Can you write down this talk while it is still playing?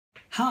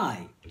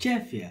Hi,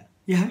 Jeff here.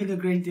 You having a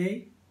great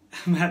day?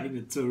 I'm having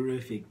a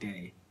terrific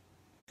day.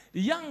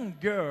 Young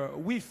girl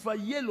with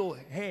yellow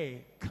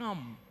hair,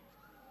 come.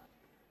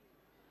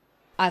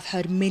 I've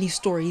heard many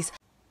stories.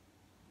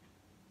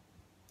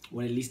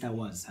 Well, at least I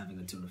was having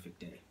a terrific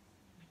day.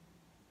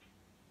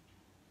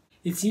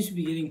 It seems to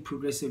be getting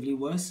progressively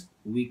worse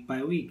week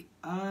by week.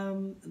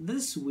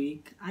 This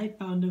week I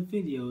found a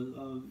video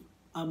of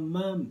a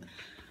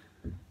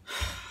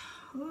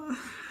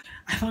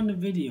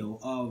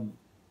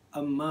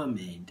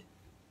mermaid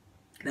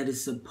that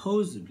is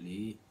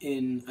supposedly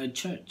in a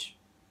church.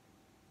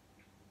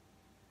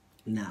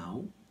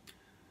 Now,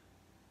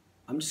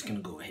 I'm just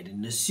gonna go ahead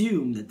and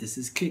assume that this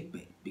is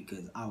clickbait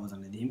because I was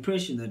under the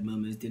impression that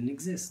mermaids didn't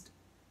exist.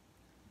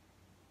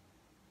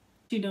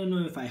 I don't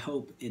know if I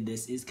hope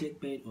this is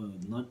clickbait or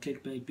not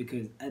clickbait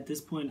because at this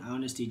point I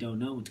honestly don't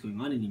know what's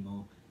going on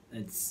anymore.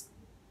 It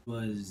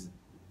was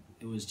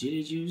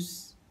Jitty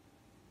Juice.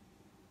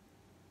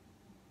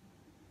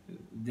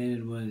 Then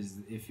it was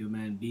if your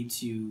man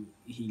beats you,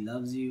 he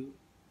loves you.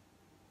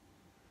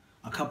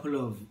 A couple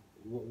of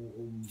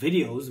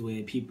videos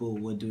where people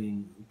were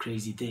doing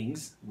crazy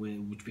things,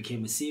 which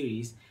became a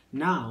series.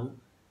 Now,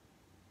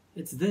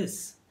 it's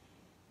this.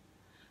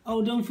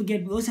 Oh, don't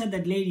forget, we also had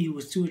that lady who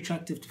was too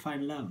attractive to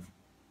find love.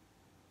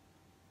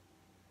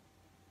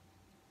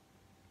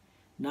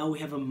 Now we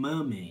have a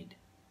mermaid.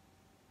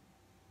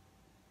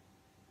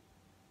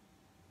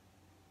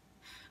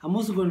 I'm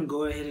also going to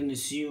go ahead and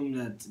assume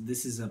that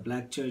this is a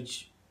black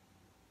church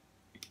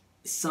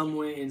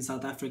somewhere in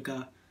South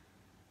Africa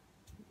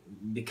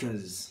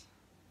because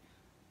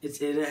it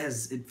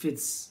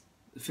fits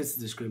the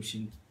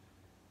description.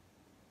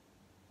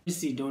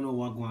 Obviously, don't know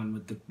what going on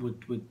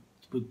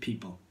with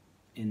people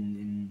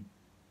in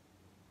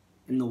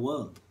the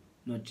world,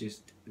 not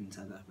just in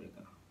South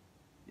Africa.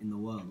 In the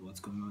world, what's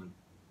going on?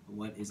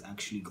 What is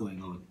actually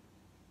going on?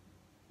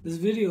 This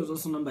video is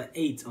also number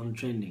 8 on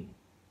trending.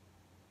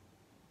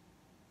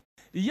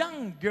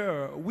 Young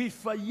girl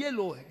with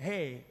yellow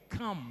hair,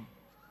 come.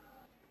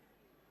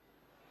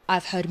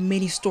 I've heard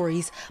many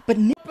stories, but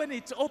Open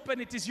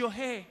it, it's your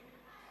hair.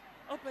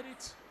 Open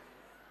it.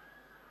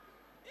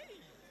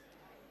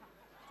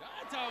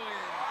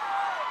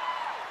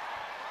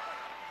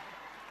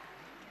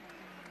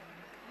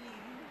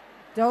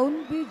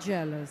 Don't be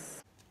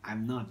jealous.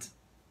 I'm not.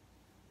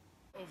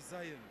 Of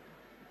Zion.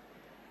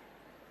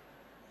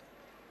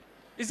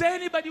 Is there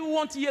anybody who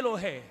wants yellow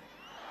hair?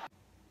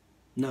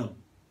 No.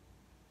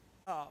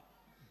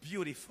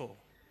 Beautiful.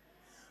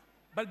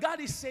 But God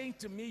is saying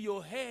to me,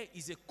 your hair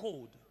is a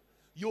code.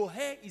 Your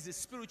hair is a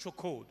spiritual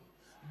code.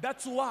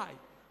 That's why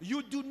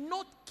you do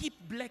not keep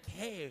black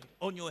hair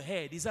on your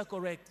head. Is that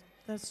correct?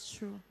 That's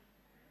true.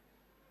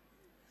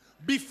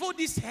 Before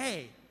this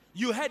hair,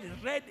 you had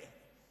red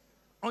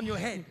on your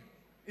head.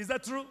 Is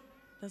that true?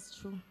 That's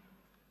true.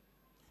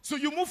 So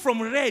you move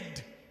from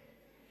red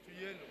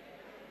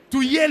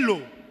to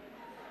yellow.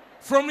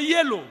 From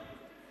yellow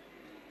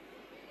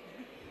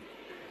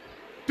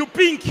to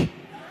pink.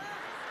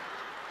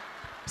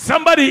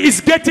 Somebody is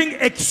getting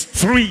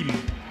extreme.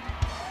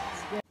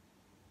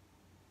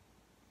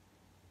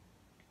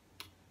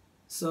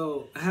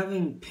 So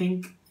having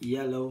pink,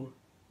 yellow,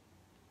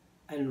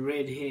 and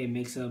red hair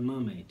makes her a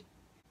mermaid.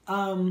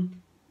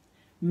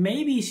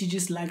 Maybe she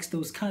just likes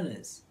those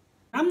colors.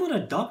 I'm not a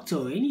doctor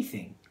or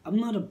anything. I'm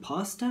not a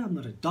pastor, I'm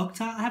not a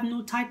doctor, I have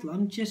no title,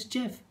 I'm just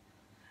Jeff.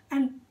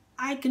 And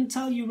I can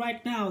tell you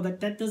right now that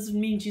that doesn't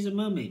mean she's a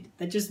mermaid.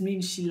 That just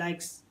means she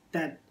likes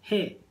that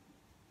hair.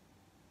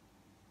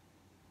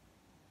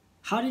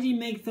 How did he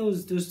make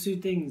those two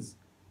things?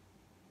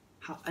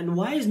 And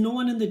why is no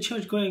one in the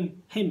church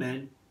going, hey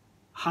man,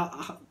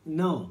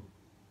 no.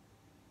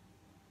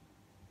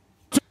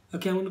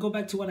 Okay, I'm going to go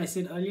back to what I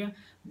said earlier.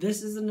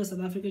 This isn't a South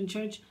African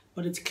church,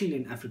 but it's clearly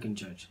an African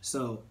church.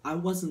 So I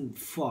wasn't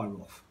far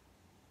off.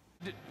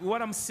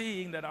 What I'm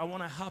saying that I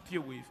want to help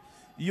you with,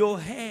 your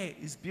hair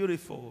is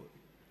beautiful.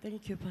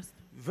 Thank you, Pastor.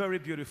 Very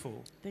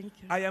beautiful. Thank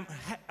you.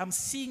 I'm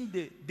seeing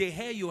the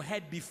hair you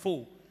had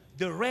before.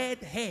 The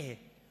red hair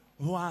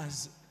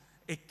was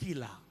a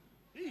killer.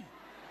 It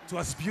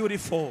was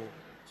beautiful.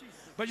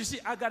 But you see,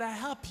 I got to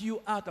help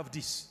you out of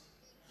this.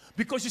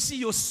 Because you see,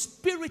 your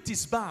spirit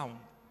is bound.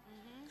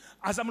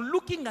 As I'm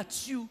looking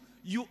at you,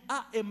 you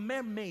are a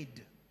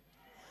mermaid.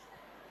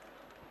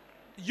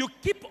 You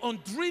keep on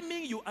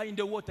dreaming you are in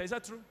the water. Is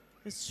that true?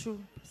 It's true,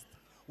 Pastor.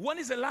 When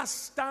is the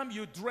last time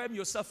you dreamed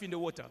yourself in the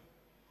water?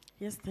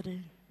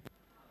 Yesterday.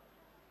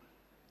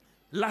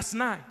 Last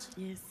night?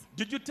 Yes.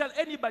 Did you tell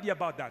anybody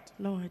about that?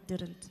 No, I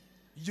didn't.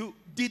 You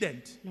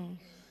didn't? No.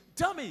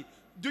 Tell me,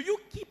 do you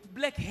keep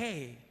black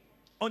hair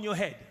on your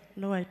head?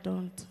 No, I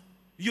don't.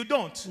 You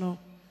don't? No.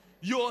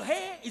 Your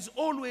hair is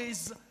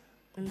always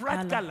In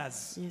bright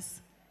colors.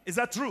 Yes. Is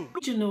that true?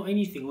 Did you know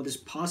anything, or this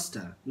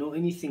pastor know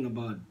anything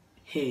about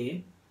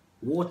hair,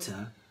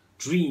 water,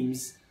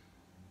 dreams,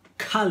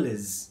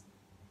 colors,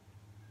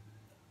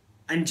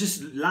 and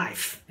just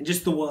life, and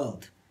just the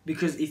world?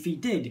 Because if he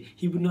did,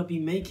 he would not be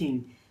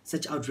making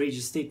such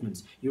outrageous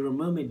statements. You're a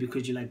mermaid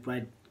because you like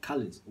bright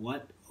colors.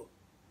 What?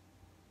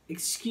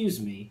 Excuse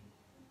me.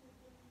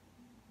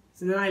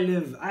 So then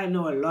I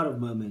know a lot of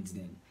mermaids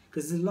then.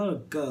 Because there's a lot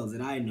of girls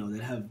that I know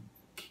that have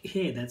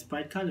hair that's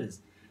bright colors.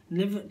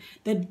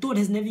 That thought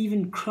has never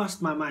even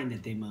crossed my mind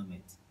that they're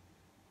mermaids.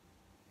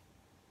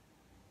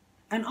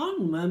 And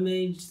aren't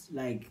mermaids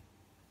like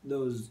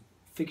those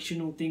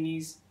fictional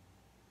thingies?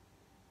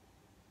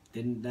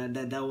 Then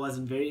that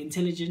wasn't very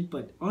intelligent,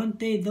 but aren't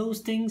they those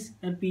things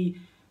that we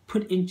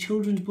put in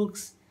children's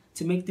books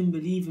to make them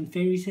believe in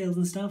fairy tales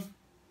and stuff?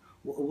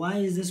 Why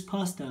is this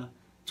pastor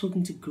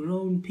talking to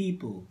grown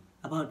people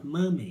about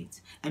mermaids,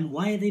 and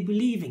why are they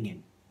believing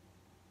him?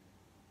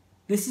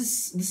 This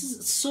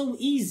is so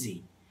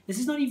easy. This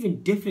is not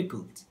even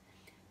difficult.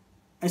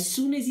 As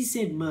soon as he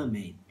said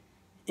mermaid,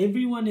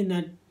 everyone in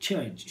that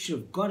church should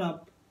have got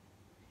up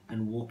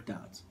and walked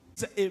out.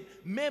 It's a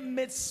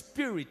mermaid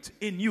spirit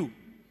in you.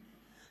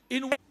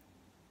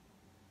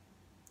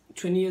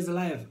 20 years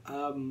alive.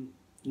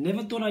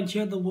 Never thought I'd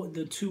hear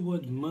the two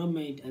words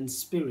mermaid and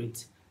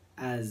spirit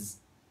as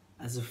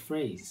a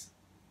phrase.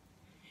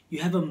 You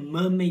have a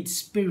mermaid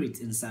spirit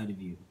inside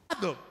of you.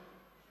 Adam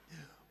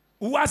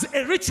was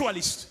a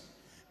ritualist.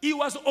 He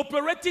was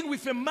operating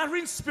with a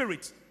marine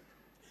spirit.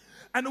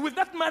 And with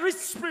that marine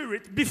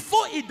spirit,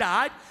 before he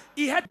died,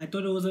 he had... I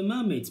thought it was a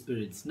mermaid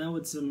spirit. Now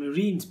it's a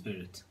marine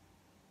spirit.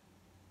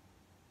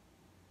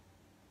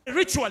 A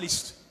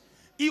ritualist.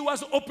 He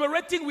was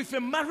operating with a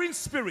marine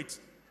spirit.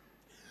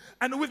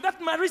 And with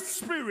that marine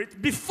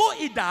spirit, before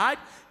he died,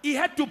 he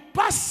had to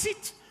pass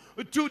it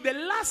to the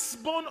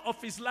last born of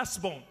his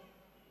last born.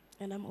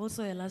 And I'm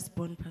also a last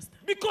born, Pastor.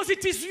 Because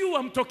it is you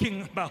I'm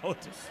talking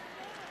about.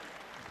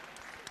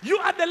 You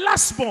are the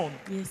last born.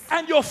 Yes.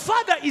 And your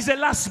father is a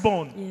last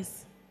born.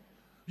 Yes.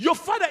 Your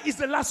father is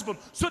the last born.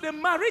 So the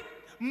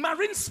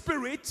marine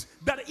spirit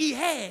that he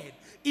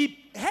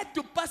had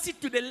to pass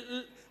it to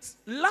the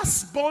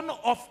last born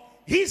of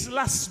his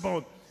last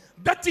born.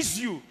 That is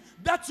you.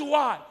 That's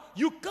why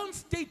you can't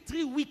stay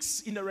 3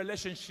 weeks in a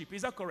relationship.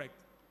 Is that correct?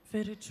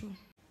 Very true.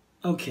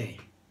 Okay.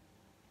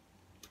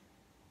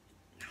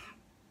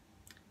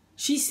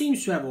 She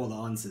seems to have all the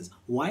answers.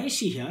 Why is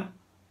she here?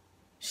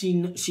 She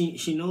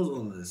knows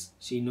all of this.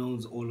 She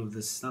knows all of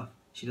this stuff.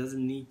 She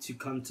doesn't need to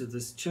come to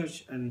this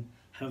church and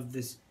have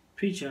this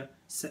preacher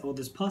or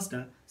this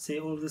pastor say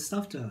all of this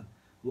stuff to her.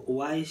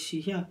 Why is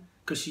she here?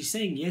 Because she's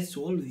saying yes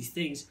to all of these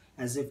things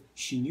as if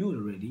she knew it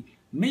already.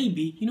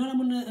 Maybe, you know what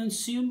I'm going to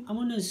assume? I'm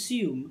going to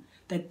assume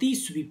that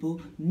these two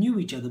people knew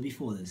each other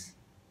before this.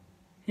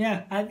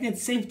 Yeah, I think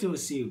it's safe to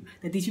assume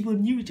that these people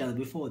knew each other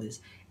before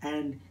this.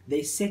 And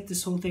they set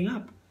this whole thing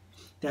up.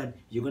 That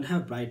you're going to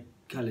have bright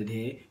colored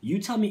hair. You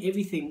tell me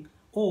everything,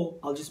 or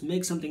I'll just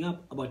make something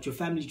up about your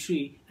family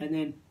tree. And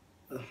then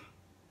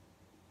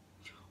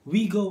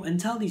we go and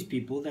tell these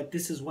people that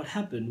this is what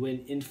happened,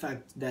 when in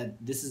fact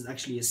that this is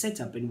actually a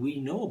setup and we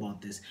know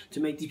about this to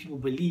make these people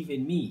believe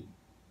in me.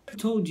 Who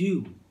told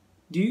you?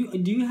 Do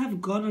you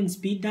have God on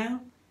speed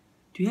dial?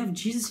 Do you have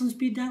Jesus on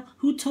speed dial?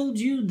 Who told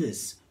you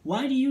this?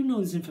 Why do you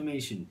know this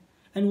information?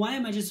 And why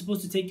am I just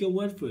supposed to take your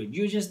word for it?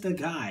 You're just the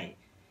guy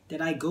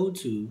that I go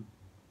to,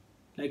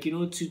 like, you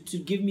know, to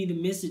give me the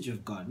message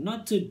of God,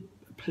 not to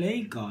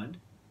play God.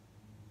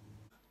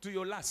 To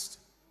your last.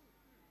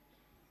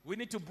 We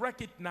need to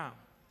break it now.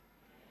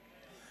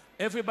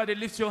 Everybody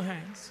lift your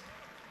hands.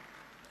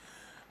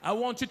 I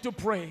want you to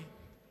pray.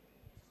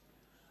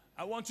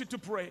 I want you to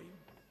pray.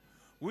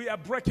 We are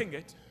breaking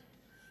it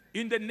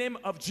in the name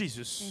of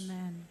Jesus.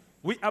 Amen.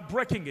 We are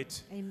breaking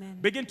it. Amen.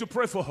 Begin to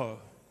pray for her.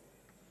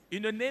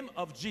 In the name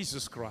of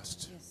Jesus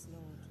Christ. Yes,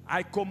 Lord.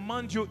 I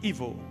command you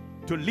evil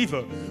to leave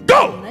her.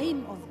 Go! In the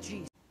name of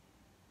Jesus.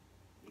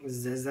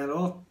 Is that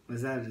all?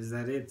 Is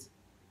that it?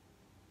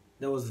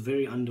 That was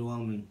very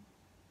underwhelming.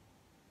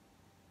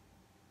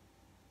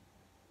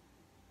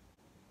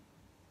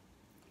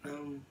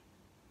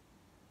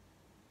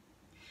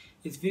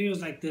 It's videos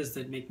like this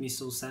that make me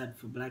so sad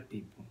for black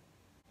people.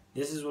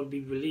 This is what we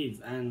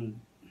believe, and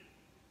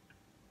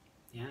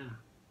yeah.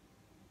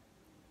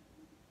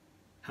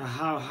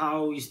 How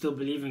are you still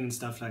believing in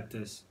stuff like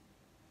this?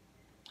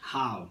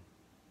 How?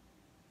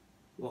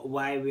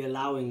 Why are we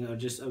allowing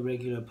just a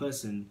regular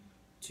person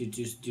to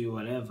just do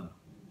whatever?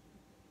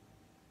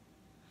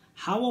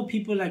 How are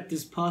people like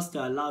this pastor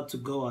allowed to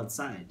go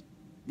outside?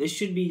 This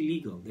should be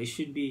illegal. They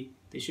should be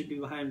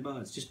behind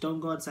bars. Just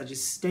don't go outside.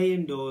 Just stay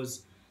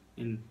indoors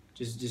and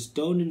just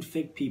don't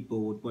infect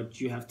people with what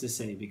you have to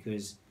say,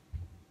 because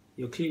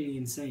you're clearly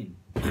insane.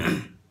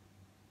 To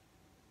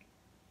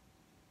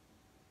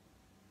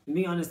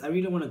be honest, I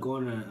really don't want to go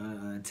on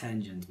a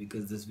tangent,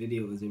 because this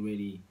video is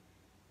already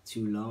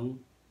too long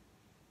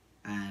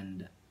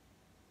and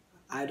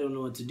I don't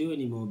know what to do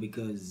anymore,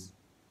 because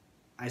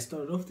I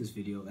started off this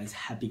video as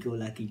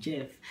happy-go-lucky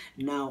Jeff.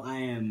 Now I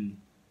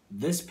am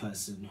this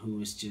person who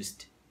is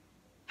just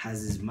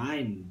has his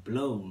mind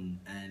blown,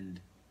 and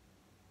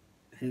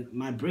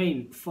my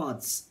brain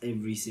farts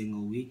every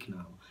single week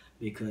now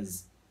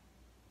because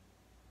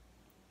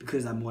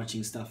I'm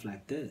watching stuff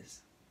like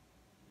this.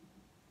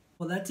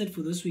 Well, that's it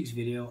for this week's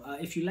video.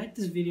 If you like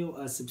this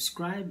video,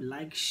 subscribe,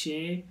 like,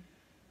 share,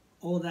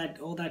 all that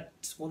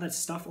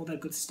stuff, all that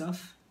good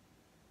stuff.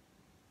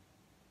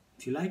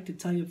 If you like to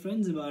tell your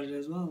friends about it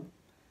as well,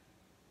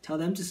 tell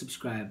them to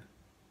subscribe.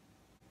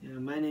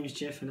 My name is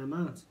Jeff, and I'm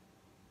out.